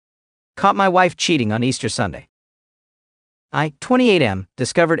Caught my wife cheating on Easter Sunday. I, 28M,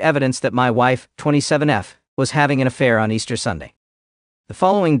 discovered evidence that my wife, 27F, was having an affair on Easter Sunday. The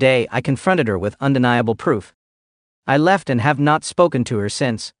following day, I confronted her with undeniable proof. I left and have not spoken to her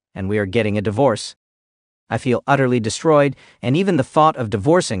since, and we are getting a divorce. I feel utterly destroyed, and even the thought of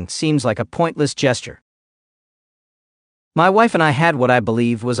divorcing seems like a pointless gesture. My wife and I had what I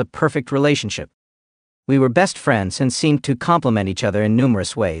believe was a perfect relationship. We were best friends and seemed to complement each other in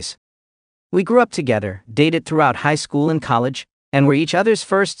numerous ways. We grew up together, dated throughout high school and college, and were each other's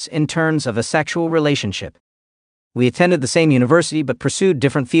firsts in terms of a sexual relationship. We attended the same university but pursued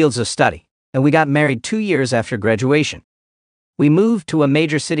different fields of study, and we got married 2 years after graduation. We moved to a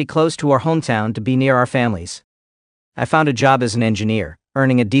major city close to our hometown to be near our families. I found a job as an engineer,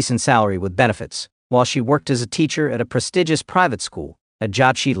 earning a decent salary with benefits, while she worked as a teacher at a prestigious private school, a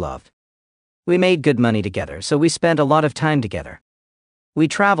job she loved. We made good money together, so we spent a lot of time together. We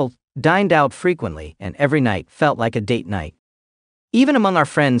traveled, dined out frequently, and every night felt like a date night. Even among our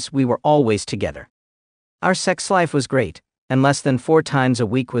friends, we were always together. Our sex life was great, and less than 4 times a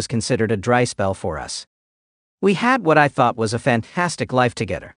week was considered a dry spell for us. We had what I thought was a fantastic life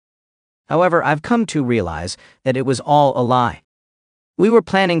together. However, I've come to realize that it was all a lie. We were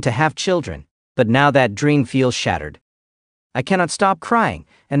planning to have children, but now that dream feels shattered. I cannot stop crying,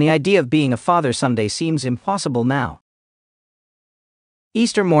 and the idea of being a father someday seems impossible now.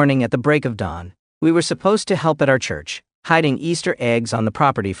 Easter morning at the break of dawn, we were supposed to help at our church, hiding Easter eggs on the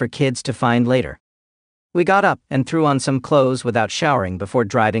property for kids to find later. We got up and threw on some clothes without showering before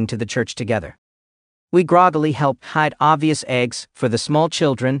driving to the church together. We groggily helped hide obvious eggs for the small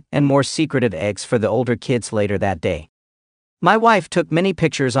children and more secretive eggs for the older kids later that day. My wife took many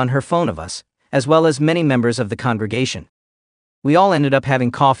pictures on her phone of us, as well as many members of the congregation. We all ended up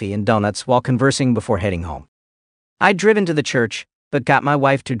having coffee and donuts while conversing before heading home. I'd driven to the church, but got my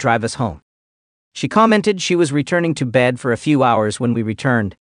wife to drive us home. She commented she was returning to bed for a few hours when we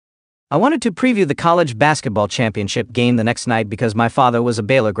returned. I wanted to preview the college basketball championship game the next night because my father was a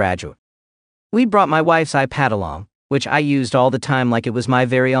Baylor graduate. We brought my wife's iPad along, which I used all the time like it was my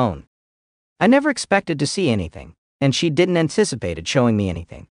very own. I never expected to see anything, and she didn't anticipate it showing me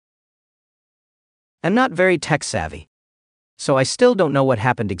anything. I'm not very tech-savvy, so I still don't know what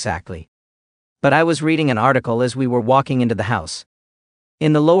happened exactly. But I was reading an article as we were walking into the house.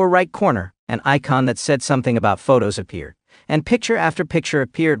 In the lower right corner, an icon that said something about photos appeared, and picture after picture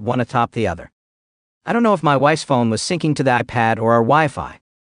appeared one atop the other. I don't know if my wife's phone was syncing to the iPad or our Wi-Fi.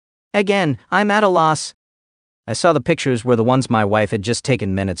 Again, I'm at a loss. I saw the pictures were the ones my wife had just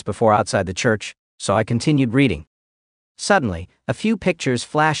taken minutes before outside the church, so I continued reading. Suddenly, a few pictures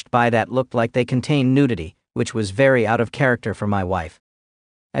flashed by that looked like they contained nudity, which was very out of character for my wife.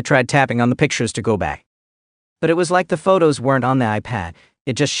 I tried tapping on the pictures to go back. But it was like the photos weren't on the iPad,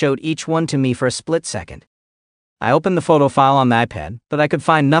 it just showed each one to me for a split second. I opened the photo file on the iPad, but I could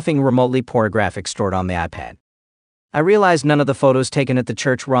find nothing remotely pornographic stored on the iPad. I realized none of the photos taken at the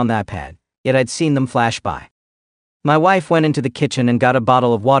church were on the iPad, yet I'd seen them flash by. My wife went into the kitchen and got a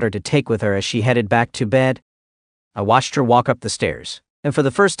bottle of water to take with her as she headed back to bed. I watched her walk up the stairs, and for the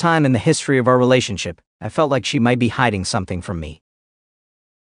first time in the history of our relationship, I felt like she might be hiding something from me.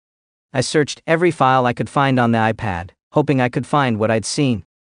 I searched every file I could find on the iPad, hoping I could find what I'd seen.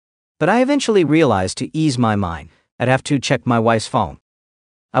 But I eventually realized to ease my mind, I'd have to check my wife's phone.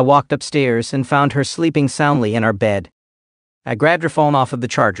 I walked upstairs and found her sleeping soundly in our bed. I grabbed her phone off of the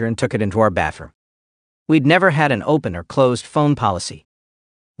charger and took it into our bathroom. We'd never had an open or closed phone policy.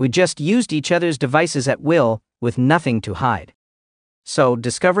 We just used each other's devices at will, with nothing to hide. So,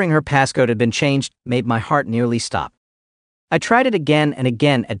 discovering her passcode had been changed made my heart nearly stop. I tried it again and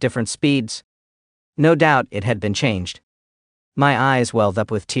again at different speeds. No doubt it had been changed. My eyes welled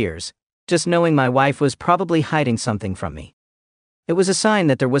up with tears, just knowing my wife was probably hiding something from me. It was a sign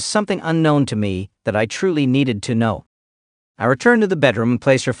that there was something unknown to me that I truly needed to know. I returned to the bedroom and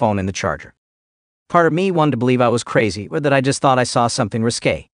placed her phone in the charger. Part of me wanted to believe I was crazy or that I just thought I saw something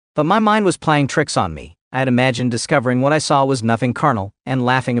risque, but my mind was playing tricks on me. I had imagined discovering what I saw was nothing carnal and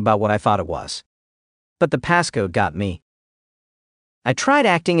laughing about what I thought it was. But the passcode got me. I tried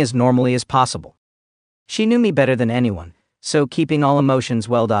acting as normally as possible. She knew me better than anyone, so keeping all emotions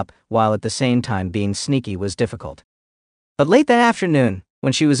welled up while at the same time being sneaky was difficult. But late that afternoon,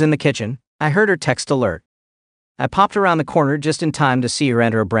 when she was in the kitchen, I heard her text alert. I popped around the corner just in time to see her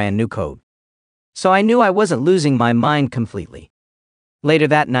enter a brand new code. So I knew I wasn't losing my mind completely. Later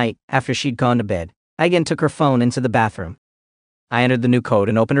that night, after she'd gone to bed, I again took her phone into the bathroom. I entered the new code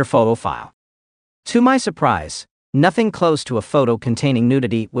and opened her photo file. To my surprise, nothing close to a photo containing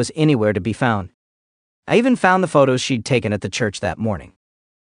nudity was anywhere to be found. I even found the photos she'd taken at the church that morning.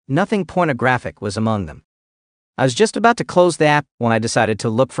 nothing pornographic was among them. I was just about to close the app when I decided to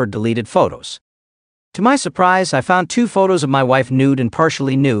look for deleted photos. To my surprise, I found 2 photos of my wife nude and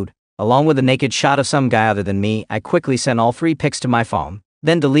partially nude, along with a naked shot of some guy other than me. I quickly sent all 3 pics to my phone,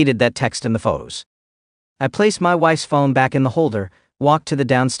 then deleted that text in the photos. I placed my wife's phone back in the holder, walked to the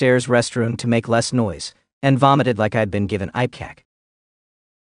downstairs restroom to make less noise, and vomited like I'd been given ipecac.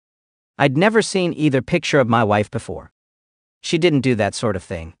 I'd never seen either picture of my wife before. She didn't do that sort of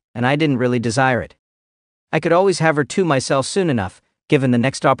thing, and I didn't really desire it. I could always have her to myself soon enough, given the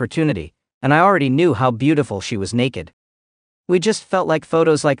next opportunity, and I already knew how beautiful she was naked. We just felt like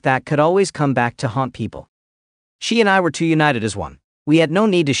photos like that could always come back to haunt people. She and I were too united as one. We had no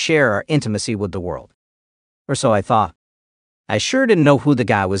need to share our intimacy with the world. Or so I thought. I sure didn't know who the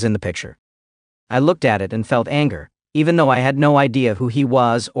guy was in the picture. I looked at it and felt anger, even though I had no idea who he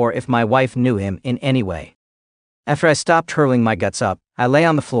was or if my wife knew him in any way. After I stopped hurling my guts up, I lay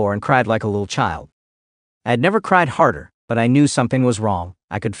on the floor and cried like a little child. I had never cried harder, but I knew something was wrong.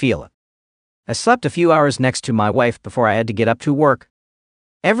 I could feel it. I slept a few hours next to my wife before I had to get up to work.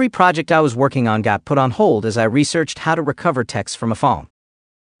 Every project I was working on got put on hold as I researched how to recover texts from a phone.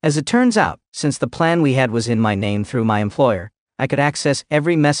 As it turns out, since the plan we had was in my name through my employer, I could access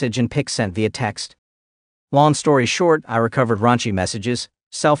every message and pic sent via text. Long story short, I recovered raunchy messages,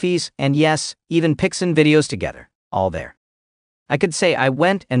 selfies, and yes, even pics and videos together, all there. I could say I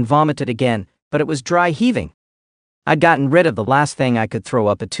went and vomited again, but it was dry heaving. I'd gotten rid of the last thing I could throw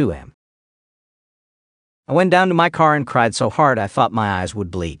up at 2 a.m. I went down to my car and cried so hard I thought my eyes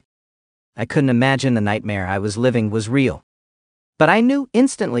would bleed. I couldn't imagine the nightmare I was living was real. But I knew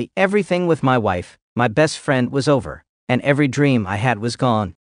instantly everything with my wife, my best friend, was over, and every dream I had was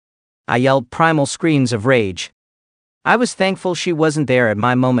gone. I yelled primal screams of rage. I was thankful she wasn't there at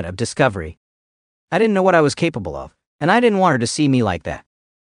my moment of discovery. I didn't know what I was capable of, and I didn't want her to see me like that.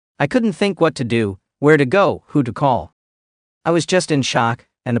 I couldn't think what to do, where to go, who to call. I was just in shock,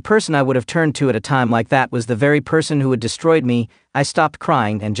 and the person I would have turned to at a time like that was the very person who had destroyed me. I stopped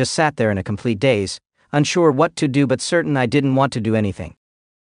crying and just sat there in a complete daze, unsure what to do but certain I didn't want to do anything.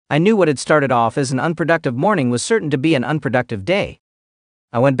 I knew what had started off as an unproductive morning was certain to be an unproductive day.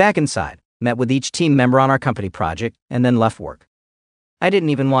 I went back inside, met with each team member on our company project, and then left work. I didn't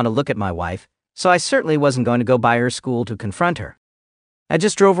even want to look at my wife, so I certainly wasn't going to go by her school to confront her. I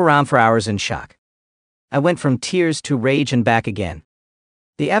just drove around for hours in shock. I went from tears to rage and back again.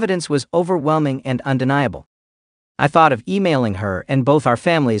 The evidence was overwhelming and undeniable. I thought of emailing her and both our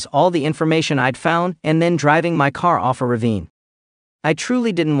families all the information I'd found and then driving my car off a ravine. I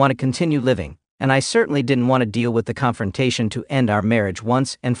truly didn't want to continue living, and I certainly didn't want to deal with the confrontation to end our marriage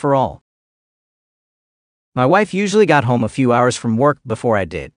once and for all. My wife usually got home a few hours from work before I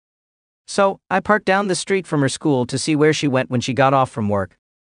did. So, I parked down the street from her school to see where she went when she got off from work.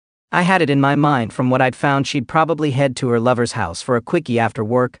 I had it in my mind from what I'd found she'd probably head to her lover's house for a quickie after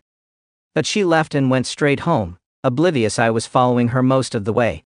work. But she left and went straight home, oblivious I was following her most of the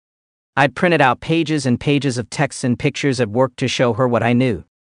way. I'd printed out pages and pages of texts and pictures at work to show her what I knew.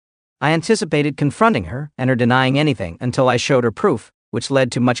 I anticipated confronting her and her denying anything until I showed her proof, which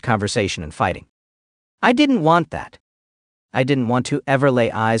led to much conversation and fighting. I didn't want that. I didn't want to ever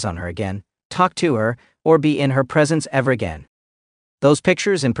lay eyes on her again, talk to her, or be in her presence ever again. Those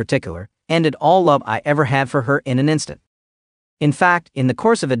pictures in particular ended all love I ever had for her in an instant. In fact, in the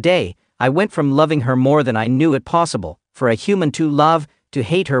course of a day, I went from loving her more than I knew it possible for a human to love, to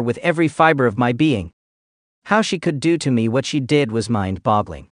hate her with every fiber of my being. How she could do to me what she did was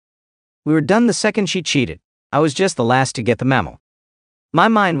mind-boggling. We were done the second she cheated. I was just the last to get the memo. My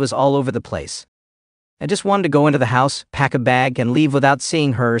mind was all over the place. I just wanted to go into the house, pack a bag, and leave without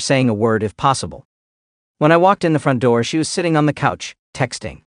seeing her or saying a word if possible. When I walked in the front door, she was sitting on the couch,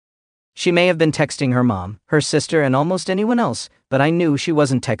 texting. She may have been texting her mom, her sister, and almost anyone else, but I knew she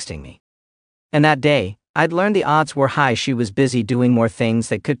wasn't texting me. And that day, I'd learned the odds were high she was busy doing more things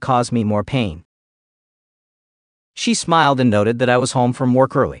that could cause me more pain. She smiled and noted that I was home from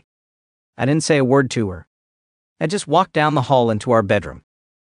work early. I didn't say a word to her. I just walked down the hall into our bedroom.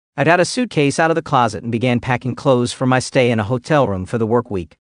 I got a suitcase out of the closet and began packing clothes for my stay in a hotel room for the work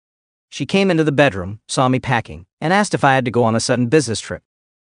week. She came into the bedroom, saw me packing, and asked if I had to go on a sudden business trip.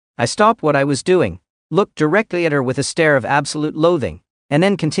 I stopped what I was doing, looked directly at her with a stare of absolute loathing, and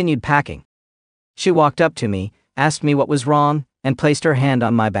then continued packing. She walked up to me, asked me what was wrong, and placed her hand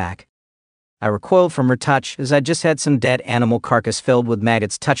on my back. I recoiled from her touch as I just had some dead animal carcass filled with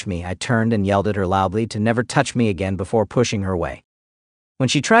maggots touch me. I turned and yelled at her loudly to never touch me again before pushing her away. When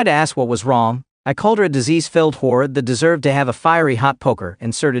she tried to ask what was wrong, I called her a disease-filled whore that deserved to have a fiery hot poker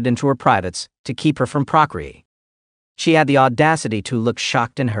inserted into her privates to keep her from procreating. She had the audacity to look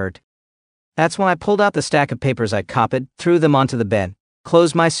shocked and hurt. That's when I pulled out the stack of papers I'd copied, threw them onto the bed,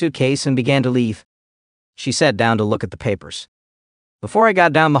 closed my suitcase, and began to leave. She sat down to look at the papers. Before I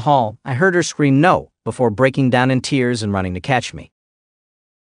got down the hall, I heard her scream no, before breaking down in tears and running to catch me.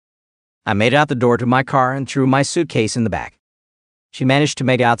 I made it out the door to my car and threw my suitcase in the back. She managed to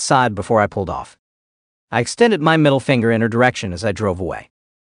make it outside before I pulled off. I extended my middle finger in her direction as I drove away.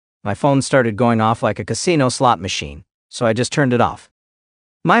 My phone started going off like a casino slot machine, so I just turned it off.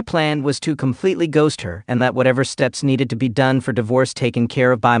 My plan was to completely ghost her and let whatever steps needed to be done for divorce taken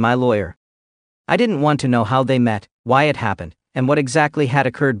care of by my lawyer. I didn't want to know how they met, why it happened, and what exactly had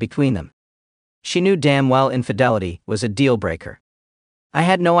occurred between them. She knew damn well infidelity was a deal breaker. I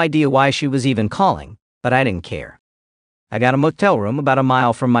had no idea why she was even calling, but I didn't care. I got a motel room about a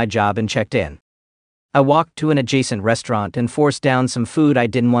mile from my job and checked in. I walked to an adjacent restaurant and forced down some food I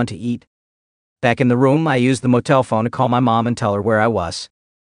didn't want to eat. Back in the room, I used the motel phone to call my mom and tell her where I was.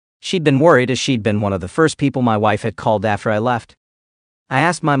 She'd been worried as she'd been one of the first people my wife had called after I left. I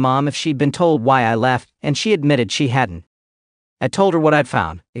asked my mom if she'd been told why I left, and she admitted she hadn't. I told her what I'd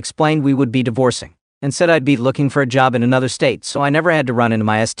found, explained we would be divorcing, and said I'd be looking for a job in another state so I never had to run into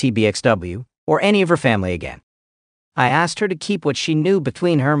my STBXW or any of her family again. I asked her to keep what she knew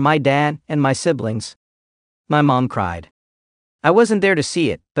between her, my dad, and my siblings. My mom cried. I wasn't there to see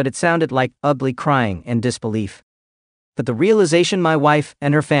it, but it sounded like ugly crying and disbelief. But the realization my wife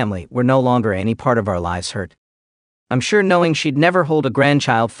and her family were no longer any part of our lives hurt. I'm sure knowing she'd never hold a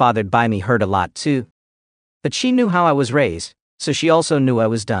grandchild fathered by me hurt a lot too. But she knew how I was raised, so she also knew I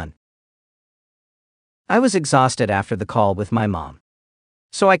was done. I was exhausted after the call with my mom.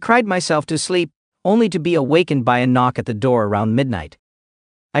 So I cried myself to sleep, only to be awakened by a knock at the door around midnight.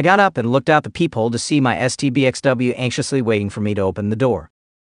 I got up and looked out the peephole to see my STBXW anxiously waiting for me to open the door.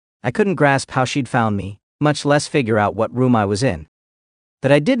 I couldn't grasp how she'd found me, much less figure out what room I was in.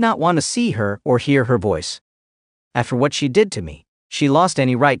 But I did not want to see her or hear her voice. After what she did to me, she lost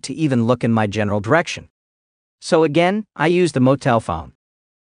any right to even look in my general direction. So again, I used the motel phone.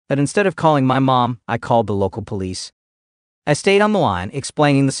 But instead of calling my mom, I called the local police. I stayed on the line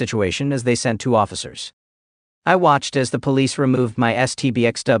explaining the situation as they sent 2 officers. I watched as the police removed my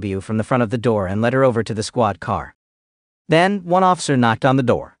STBXW from the front of the door and led her over to the squad car. Then, one officer knocked on the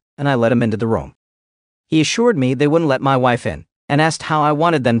door, and I let him into the room. He assured me they wouldn't let my wife in, and asked how I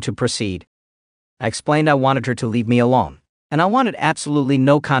wanted them to proceed. I explained I wanted her to leave me alone, and I wanted absolutely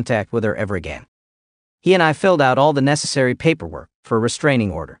no contact with her ever again. He and I filled out all the necessary paperwork for a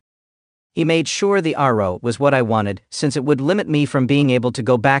restraining order. He made sure the RO was what I wanted, since it would limit me from being able to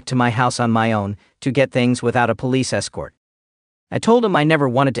go back to my house on my own to get things without a police escort. I told him I never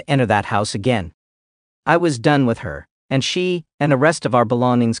wanted to enter that house again. I was done with her, and she and the rest of our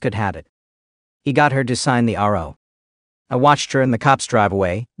belongings could have it. He got her to sign the RO. I watched her and the cops drive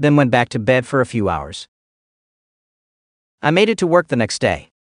away, then went back to bed for a few hours. I made it to work the next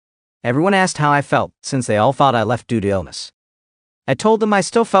day. Everyone asked how I felt, since they all thought I left due to illness. I told them I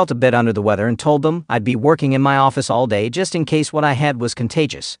still felt a bit under the weather and told them I'd be working in my office all day just in case what I had was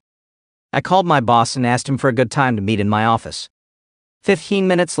contagious. I called my boss and asked him for a good time to meet in my office. 15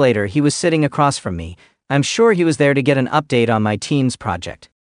 minutes later, he was sitting across from me. I'm sure he was there to get an update on my team's project.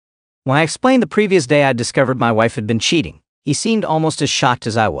 When I explained the previous day I'd discovered my wife had been cheating, he seemed almost as shocked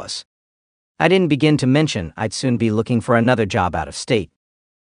as I was. I didn't begin to mention I'd soon be looking for another job out of state.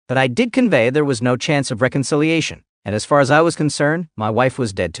 But I did convey there was no chance of reconciliation, and as far as I was concerned, my wife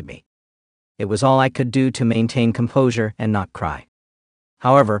was dead to me. It was all I could do to maintain composure and not cry.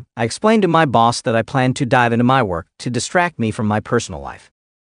 However, I explained to my boss that I planned to dive into my work to distract me from my personal life.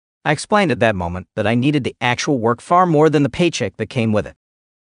 I explained at that moment that I needed the actual work far more than the paycheck that came with it.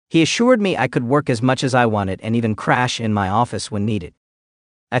 He assured me I could work as much as I wanted and even crash in my office when needed.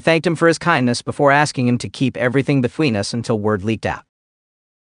 I thanked him for his kindness before asking him to keep everything between us until word leaked out.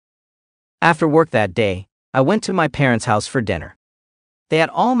 After work that day, I went to my parents' house for dinner. They had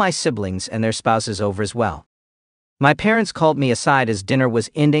all my siblings and their spouses over as well. My parents called me aside as dinner was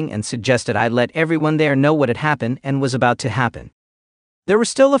ending and suggested I let everyone there know what had happened and was about to happen. There were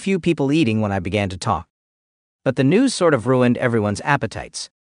still a few people eating when I began to talk. But the news sort of ruined everyone's appetites.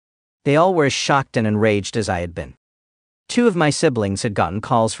 They all were as shocked and enraged as I had been. 2 of my siblings had gotten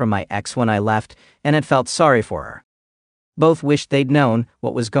calls from my ex when I left and had felt sorry for her. Both wished they'd known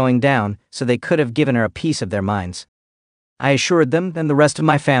what was going down so they could have given her a piece of their minds. I assured them and the rest of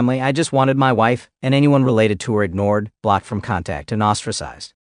my family I just wanted my wife and anyone related to her ignored, blocked from contact, and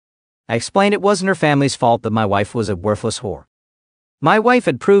ostracized. I explained it wasn't her family's fault that my wife was a worthless whore. My wife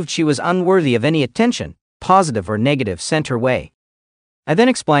had proved she was unworthy of any attention, positive or negative, sent her way. I then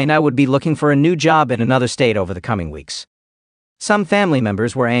explained I would be looking for a new job in another state over the coming weeks. Some family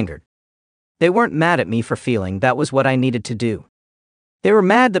members were angered. They weren't mad at me for feeling that was what I needed to do. They were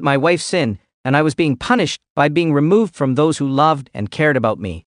mad that my wife sinned, and I was being punished by being removed from those who loved and cared about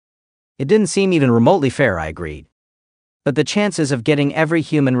me. It didn't seem even remotely fair, I agreed. But the chances of getting every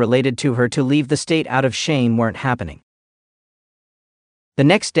human related to her to leave the state out of shame weren't happening. The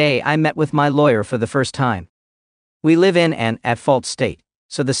next day, I met with my lawyer for the first time. We live in an at-fault state,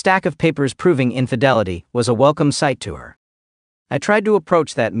 so the stack of papers proving infidelity was a welcome sight to her. I tried to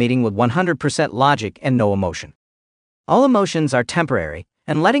approach that meeting with 100% logic and no emotion. All emotions are temporary,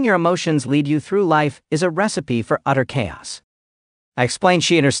 and letting your emotions lead you through life is a recipe for utter chaos. I explained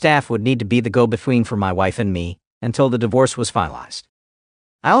she and her staff would need to be the go-between for my wife and me until the divorce was finalized.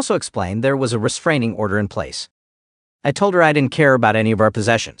 I also explained there was a restraining order in place. I told her I didn't care about any of our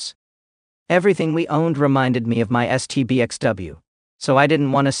possessions. Everything we owned reminded me of my STBXW, so I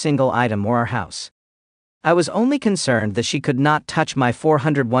didn't want a single item or our house. I was only concerned that she could not touch my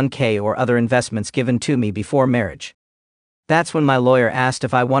 401k or other investments given to me before marriage. That's when my lawyer asked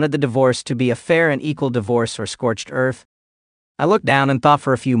if I wanted the divorce to be a fair and equal divorce or scorched earth. I looked down and thought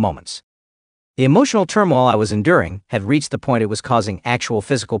for a few moments. The emotional turmoil I was enduring had reached the point it was causing actual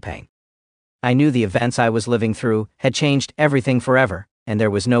physical pain. I knew the events I was living through had changed everything forever, and there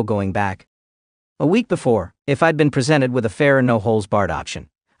was no going back. A week before, if I'd been presented with a fair and no-holds-barred option,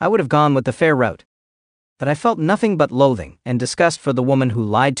 I would have gone with the fair route. But I felt nothing but loathing and disgust for the woman who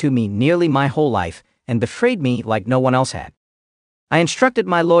lied to me nearly my whole life and betrayed me like no one else had. I instructed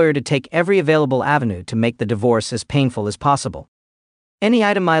my lawyer to take every available avenue to make the divorce as painful as possible. Any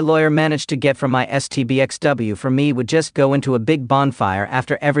item my lawyer managed to get from my STBXW for me would just go into a big bonfire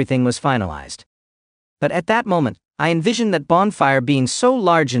after everything was finalized. But at that moment, I envisioned that bonfire being so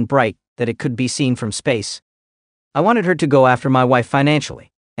large and bright that it could be seen from space. I wanted her to go after my wife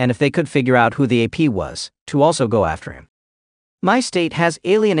financially, and if they could figure out who the AP was, to also go after him. My state has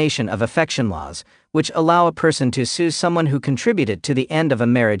alienation of affection laws, which allow a person to sue someone who contributed to the end of a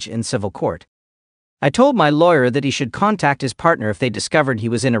marriage in civil court. I told my lawyer that he should contact his partner if they discovered he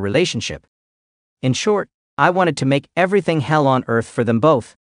was in a relationship. In short, I wanted to make everything hell on earth for them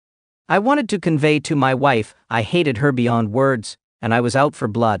both. I wanted to convey to my wife I hated her beyond words, and I was out for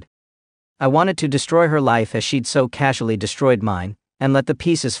blood. I wanted to destroy her life as she'd so casually destroyed mine, and let the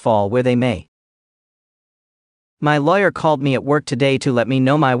pieces fall where they may. My lawyer called me at work today to let me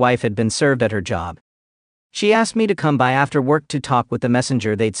know my wife had been served at her job. She asked me to come by after work to talk with the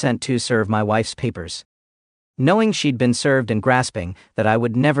messenger they'd sent to serve my wife's papers. Knowing she'd been served and grasping that I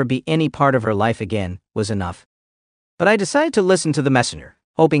would never be any part of her life again was enough. But I decided to listen to the messenger,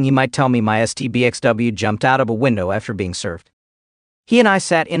 hoping he might tell me my STBXW jumped out of a window after being served. He and I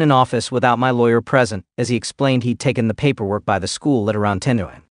sat in an office without my lawyer present as he explained he'd taken the paperwork by the school at around 10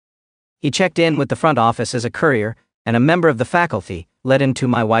 a.m. He checked in with the front office as a courier, and a member of the faculty led him to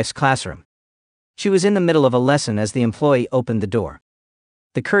my wife's classroom. She was in the middle of a lesson as the employee opened the door.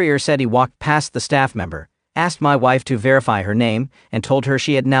 The courier said he walked past the staff member, asked my wife to verify her name, and told her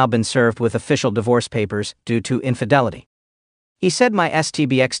she had now been served with official divorce papers due to infidelity. He said my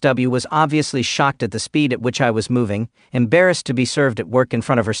STBXW was obviously shocked at the speed at which I was moving, embarrassed to be served at work in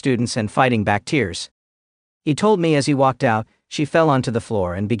front of her students and fighting back tears. He told me as he walked out, she fell onto the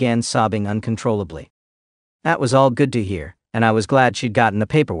floor and began sobbing uncontrollably. That was all good to hear, and I was glad she'd gotten the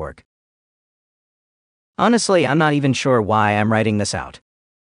paperwork. Honestly, I'm not even sure why I'm writing this out.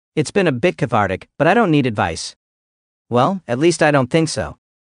 It's been a bit cathartic, but I don't need advice. Well, at least I don't think so.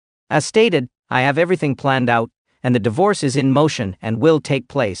 As stated, I have everything planned out, and the divorce is in motion and will take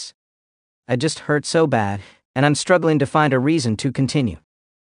place. I just hurt so bad, and I'm struggling to find a reason to continue.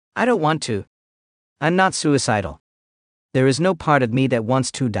 I don't want to. I'm not suicidal. There is no part of me that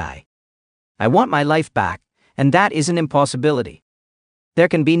wants to die. I want my life back, and that is an impossibility. There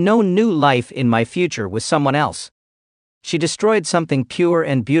can be no new life in my future with someone else. She destroyed something pure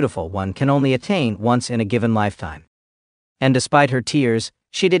and beautiful one can only attain once in a given lifetime. And despite her tears,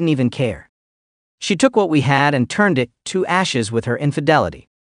 she didn't even care. She took what we had and turned it to ashes with her infidelity.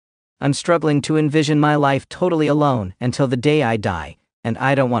 I'm struggling to envision my life totally alone until the day I die, and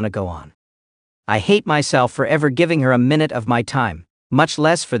I don't want to go on. I hate myself for ever giving her a minute of my time, much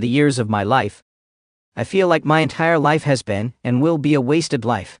less for the years of my life. I feel like my entire life has been and will be a wasted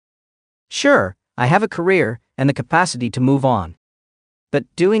life. Sure, I have a career and the capacity to move on. But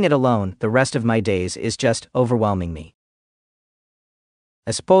doing it alone the rest of my days is just overwhelming me.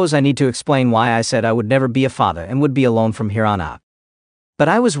 I suppose I need to explain why I said I would never be a father and would be alone from here on out. But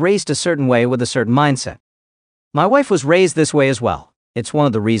I was raised a certain way with a certain mindset. My wife was raised this way as well. It's one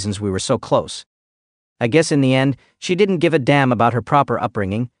of the reasons we were so close. I guess in the end, she didn't give a damn about her proper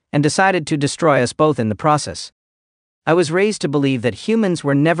upbringing, and decided to destroy us both in the process. I was raised to believe that humans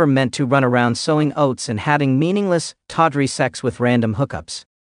were never meant to run around sowing oats and having meaningless, tawdry sex with random hookups.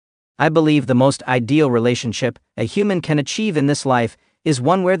 I believe the most ideal relationship a human can achieve in this life is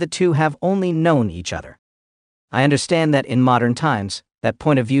one where the two have only known each other. I understand that in modern times, that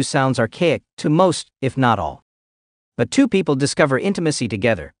point of view sounds archaic to most, if not all. But two people discover intimacy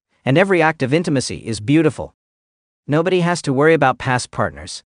together, and every act of intimacy is beautiful. Nobody has to worry about past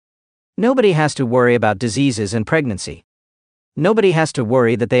partners. Nobody has to worry about diseases and pregnancy. Nobody has to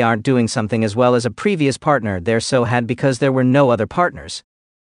worry that they aren't doing something as well as a previous partner there so had because there were no other partners.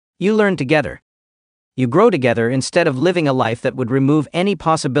 You learn together. You grow together instead of living a life that would remove any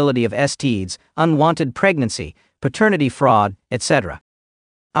possibility of STDs, unwanted pregnancy, paternity fraud, etc.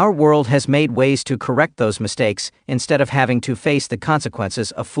 Our world has made ways to correct those mistakes instead of having to face the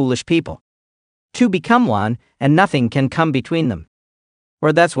consequences of foolish people. Two become one, and nothing can come between them.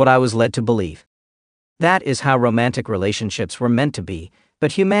 Or that's what I was led to believe. That is how romantic relationships were meant to be,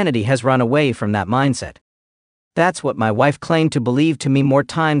 but humanity has run away from that mindset. That's what my wife claimed to believe to me more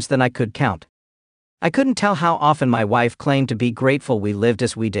times than I could count. I couldn't tell how often my wife claimed to be grateful we lived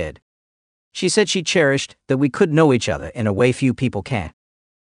as we did. She said she cherished that we could know each other in a way few people can.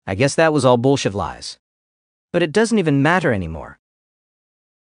 I guess that was all bullshit lies. But it doesn't even matter anymore.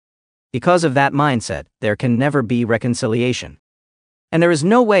 Because of that mindset, there can never be reconciliation. And there is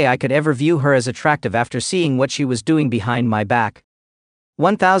no way I could ever view her as attractive after seeing what she was doing behind my back.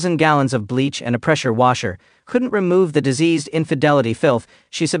 1,000 gallons of bleach and a pressure washer couldn't remove the diseased infidelity filth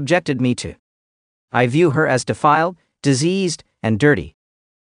she subjected me to. I view her as defiled, diseased, and dirty.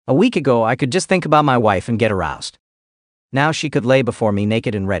 A week ago I could just think about my wife and get aroused. Now she could lay before me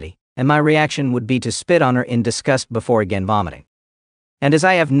naked and ready, and my reaction would be to spit on her in disgust before again vomiting. And as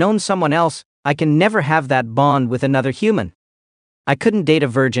I have known someone else, I can never have that bond with another human. I couldn't date a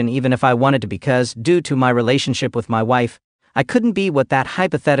virgin even if I wanted to because, due to my relationship with my wife, I couldn't be what that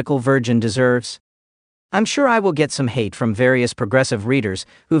hypothetical virgin deserves. I'm sure I will get some hate from various progressive readers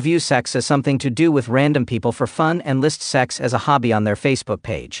who view sex as something to do with random people for fun and list sex as a hobby on their Facebook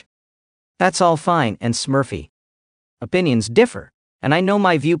page. That's all fine and smurfy. Opinions differ, and I know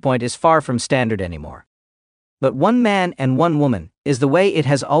my viewpoint is far from standard anymore. But one man and one woman is the way it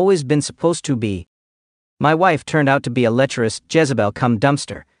has always been supposed to be. My wife turned out to be a lecherous Jezebel cum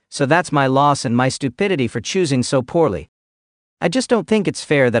dumpster, so that's my loss and my stupidity for choosing so poorly. I just don't think it's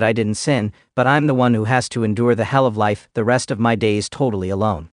fair that I didn't sin, but I'm the one who has to endure the hell of life the rest of my days totally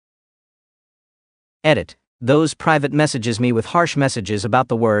alone. Edit. Those private messages me with harsh messages about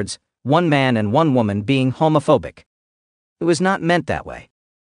the words, one man and one woman being homophobic. It was not meant that way.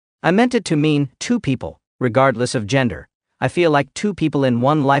 I meant it to mean two people, regardless of gender. I feel like two people in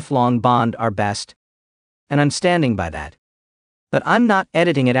one lifelong bond are best. And I'm standing by that. But I'm not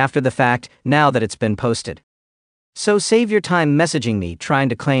editing it after the fact now that it's been posted. So save your time messaging me trying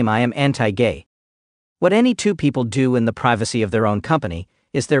to claim I am anti-gay. What any two people do in the privacy of their own company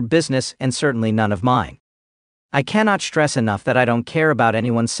is their business and certainly none of mine. I cannot stress enough that I don't care about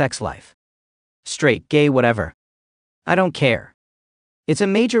anyone's sex life. Straight, gay, whatever. I don't care. It's a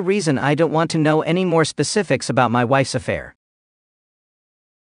major reason I don't want to know any more specifics about my wife's affair.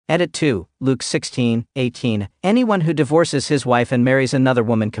 Edit 2, Luke 16:18. Anyone who divorces his wife and marries another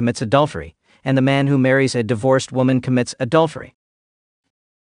woman commits adultery, and the man who marries a divorced woman commits adultery.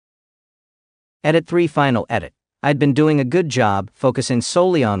 Edit 3, final edit. I'd been doing a good job focusing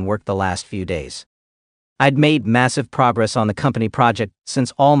solely on work the last few days. I'd made massive progress on the company project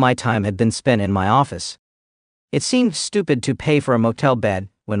since all my time had been spent in my office. It seemed stupid to pay for a motel bed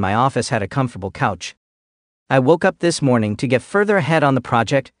when my office had a comfortable couch. I woke up this morning to get further ahead on the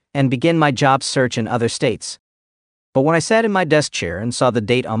project and begin my job search in other states. But when I sat in my desk chair and saw the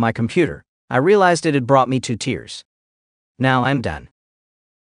date on my computer, I realized it had brought me to tears. Now I'm done.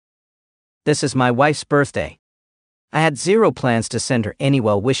 This is my wife's birthday. I had zero plans to send her any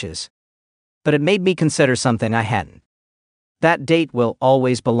well wishes. But it made me consider something I hadn't. That date will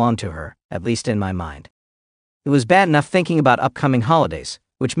always belong to her, at least in my mind. It was bad enough thinking about upcoming holidays,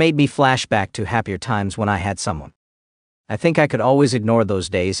 which made me flash back to happier times when I had someone. I think I could always ignore those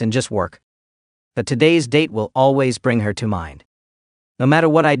days and just work. But today's date will always bring her to mind. No matter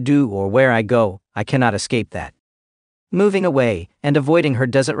what I do or where I go, I cannot escape that. Moving away and avoiding her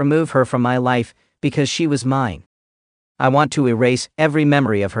doesn't remove her from my life because she was mine. I want to erase every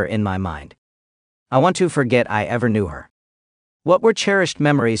memory of her in my mind. I want to forget I ever knew her. What were cherished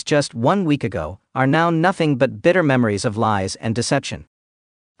memories just 1 week ago are now nothing but bitter memories of lies and deception.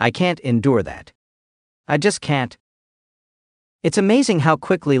 I can't endure that. I just can't. It's amazing how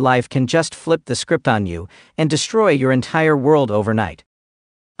quickly life can just flip the script on you and destroy your entire world overnight.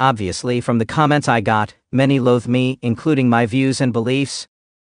 Obviously, from the comments I got, many loathe me, including my views and beliefs.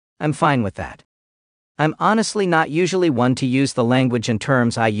 I'm fine with that. I'm honestly not usually one to use the language and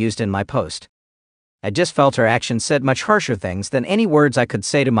terms I used in my post. I just felt her actions said much harsher things than any words I could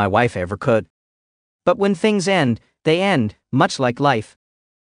say to my wife ever could. But when things end, they end, much like life.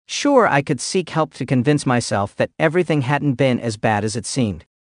 Sure, I could seek help to convince myself that everything hadn't been as bad as it seemed.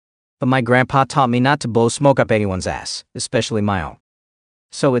 But my grandpa taught me not to blow smoke up anyone's ass, especially my own.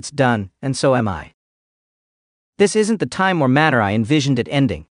 So it's done, and so am I. This isn't the time or matter I envisioned it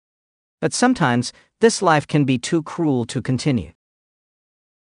ending. But sometimes, this life can be too cruel to continue.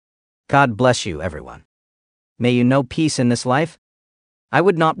 God bless you, everyone. May you know peace in this life. I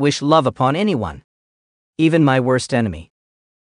would not wish love upon anyone, even my worst enemy.